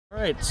All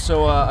right,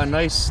 so a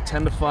nice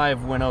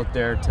 10-5 win out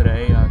there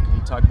today. Can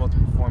you talk about the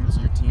performance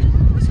of your team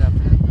this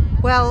afternoon?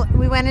 Well,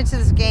 we went into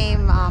this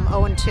game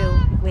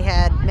 0-2. We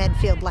had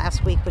Medfield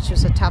last week, which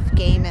was a tough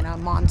game in a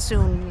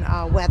monsoon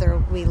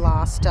weather. We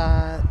lost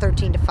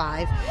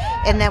 13-5,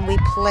 and then we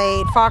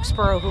played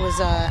Foxborough, who was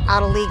a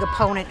out-of-league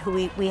opponent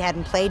who we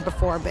hadn't played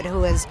before, but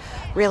who has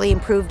really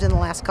improved in the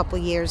last couple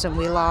of years, and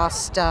we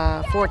lost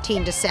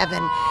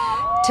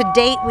 14-7. To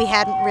date, we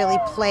hadn't really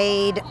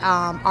played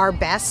our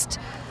best.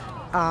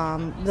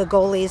 The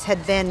goalies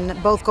had been,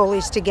 both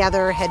goalies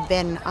together had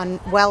been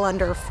well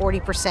under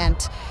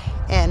 40%.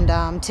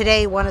 And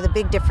today, one of the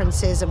big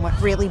differences and what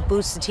really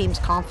boosts the team's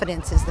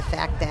confidence is the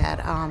fact that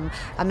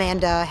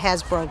Amanda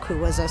Hasbrook, who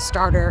was a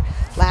starter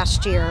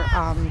last year,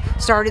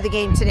 started the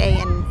game today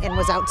and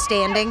was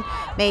outstanding,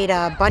 made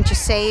a bunch of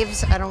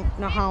saves. I don't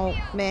know how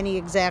many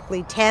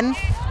exactly, 10,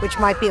 which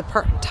might be a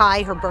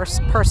tie her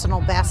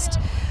personal best.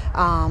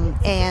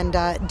 And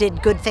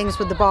did good things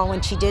with the ball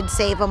when she did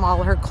save them.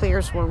 All her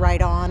clears were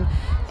right on,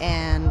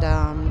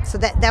 and so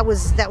that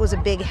was a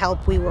big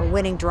help. We were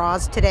winning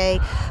draws today.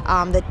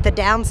 The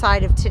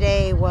downside of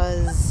today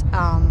was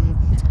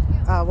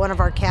one of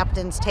our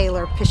captains,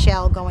 Taylor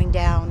Pichelle, going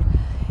down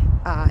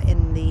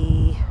in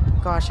the,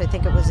 I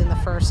think it was in the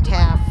first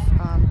half.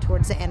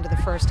 Towards the end of the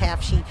first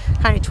half, she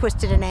kind of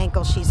twisted an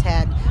ankle. She's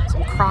had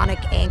some chronic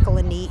ankle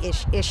and knee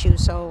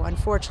issues, so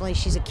unfortunately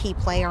she's a key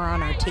player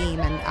on our team.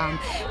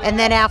 And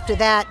then after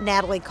that,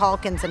 Natalie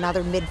Calkins,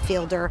 another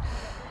midfielder,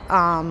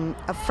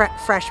 a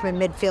freshman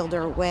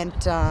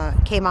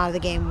midfielder, came out of the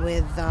game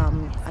with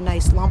a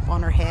nice lump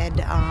on her head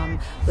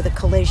with a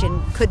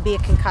collision. Could be a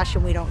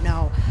concussion, we don't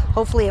know.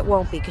 Hopefully it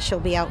won't be, because she'll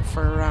be out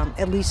for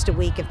at least a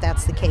week if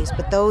that's the case.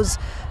 But those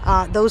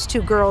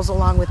two girls,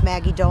 along with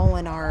Maggie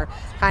Dolan, are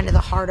kind of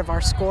the heart of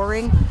our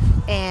scoring,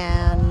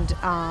 and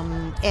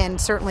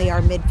certainly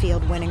our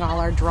midfield, winning all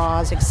our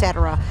draws,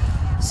 etc.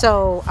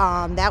 So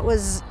that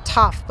was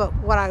tough, but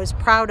what I was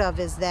proud of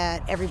is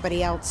that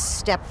everybody else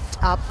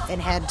stepped up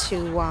and had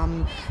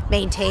to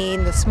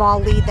maintain the small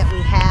lead that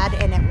we had.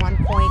 And at one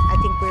point, I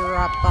think we were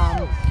up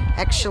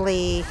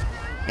actually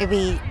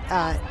maybe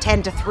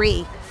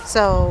 10-3.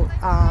 So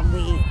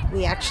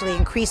we actually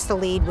increased the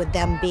lead with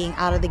them being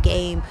out of the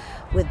game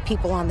with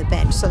people on the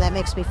bench. So that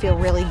makes me feel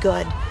really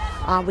good.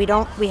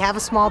 We have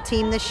a small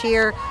team this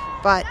year,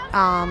 but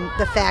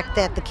the fact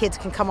that the kids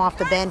can come off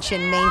the bench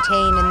and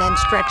maintain and then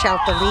stretch out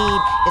the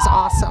lead is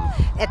awesome.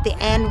 At the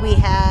end, we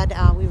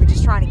were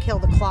just trying to kill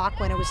the clock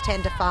when it was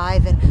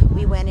 10-5, and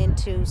we went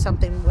into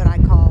something what I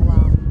call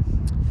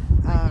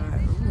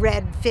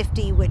red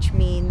 50, which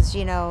means,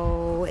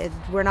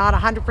 we're not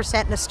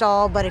 100% in a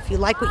stall, but if you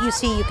like what you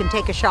see, you can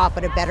take a shot,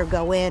 but it better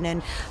go in.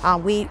 And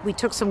we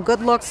took some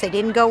good looks. They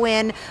didn't go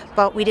in,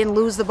 but we didn't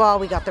lose the ball.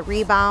 We got the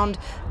rebound.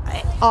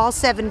 All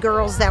 7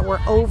 girls that were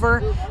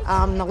over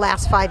the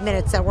last 5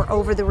 minutes, that were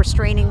over the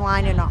restraining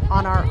line and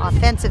on our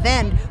offensive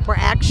end, were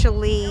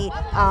actually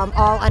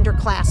all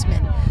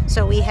underclassmen.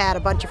 So we had a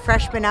bunch of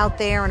freshmen out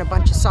there and a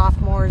bunch of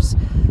sophomores.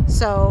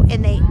 So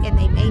and they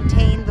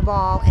maintained the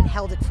ball and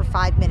held it for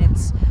 5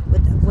 minutes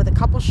with a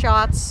couple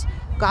shots,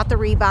 got the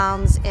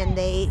rebounds, and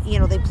they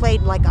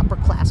played like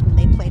upperclassmen.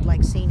 They played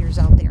like seniors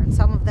out there, and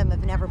some of them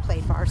have never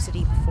played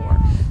varsity before.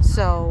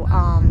 So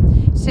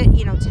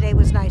today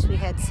was nice. We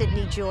had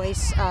Sydney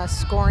Joyce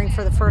scoring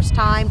for the first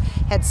time,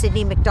 had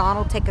Sydney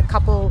McDonald take a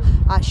couple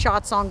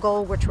shots on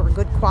goal, which were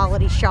good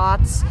quality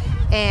shots,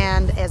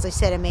 and as I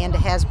said, Amanda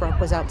Hasbrook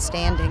was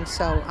outstanding.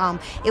 So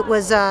it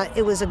was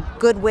a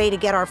good way to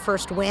get our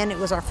first win. It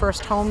was our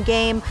first home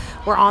game.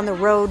 We're on the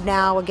road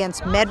now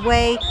against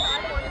Medway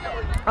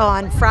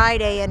on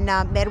Friday, and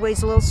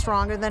Medway's a little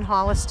stronger than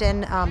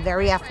Holliston,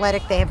 very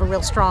athletic. They have a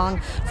real strong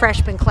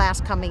freshman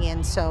class coming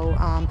in. So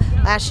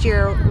last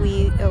year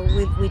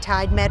we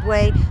tied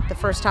Medway the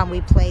first time we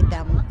played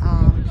them,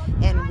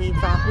 and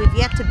we've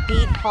yet to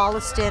beat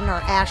Holliston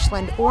or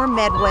Ashland or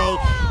Medway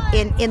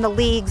in the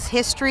league's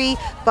history,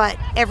 but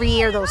every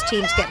year those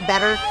teams get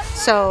better.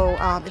 So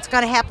it's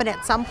going to happen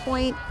at some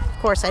point.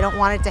 Of course, I don't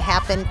want it to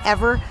happen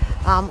ever,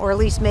 or at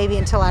least maybe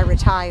until I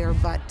retire,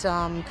 but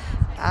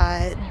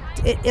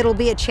it'll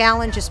be a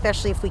challenge,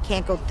 especially if we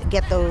can't go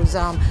get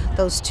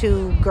those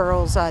 2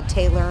 girls,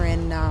 Taylor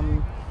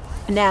and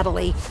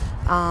Natalie,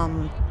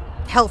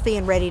 healthy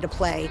and ready to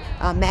play.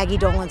 Maggie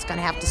Dolan's going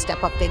to have to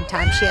step up big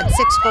time. She had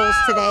 6 goals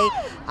today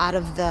out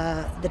of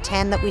the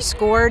 10 that we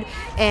scored,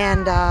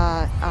 and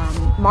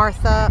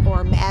Martha,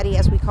 or Maddie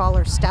as we call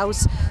her,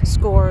 Stouse,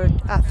 scored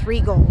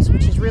 3 goals,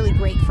 which is really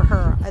great for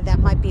her. That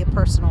might be a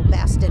personal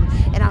best,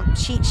 and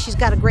she's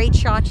got a great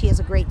shot. She has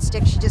a great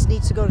stick. She just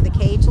needs to go to the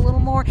cage a little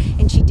more,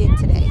 and she did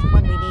today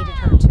when we needed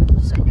her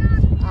to. So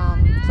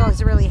I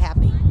was really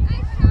happy.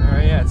 All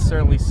right, yeah, it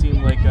certainly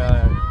seemed like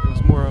it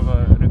was more of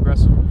an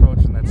aggressive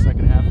approach in that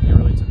second half, and they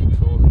really took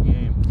control of the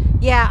game.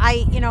 Yeah,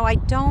 I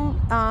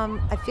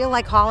feel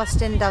like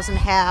Holliston doesn't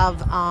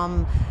have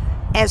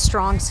as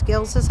strong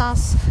skills as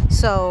us.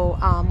 So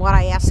what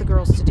I asked the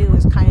girls to do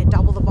is kind of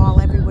double the ball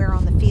everywhere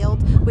on the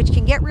field, which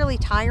can get really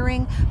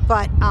tiring,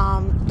 but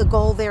the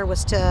goal there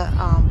was to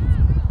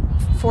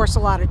force a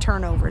lot of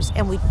turnovers,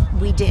 and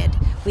we did.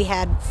 We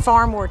had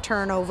far more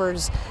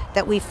turnovers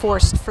that we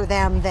forced for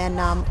them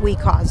than we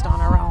caused on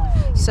our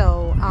own.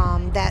 So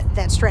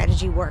that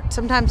strategy worked.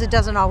 Sometimes it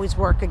doesn't always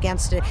work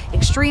against an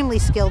extremely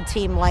skilled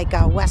team like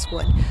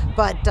Westwood,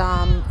 but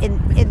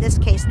in this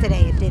case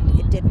today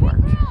it did work.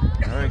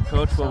 All right,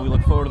 Coach. Well, we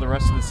look forward to the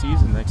rest of the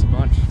season. Thanks a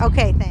bunch.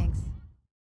 Okay, thanks.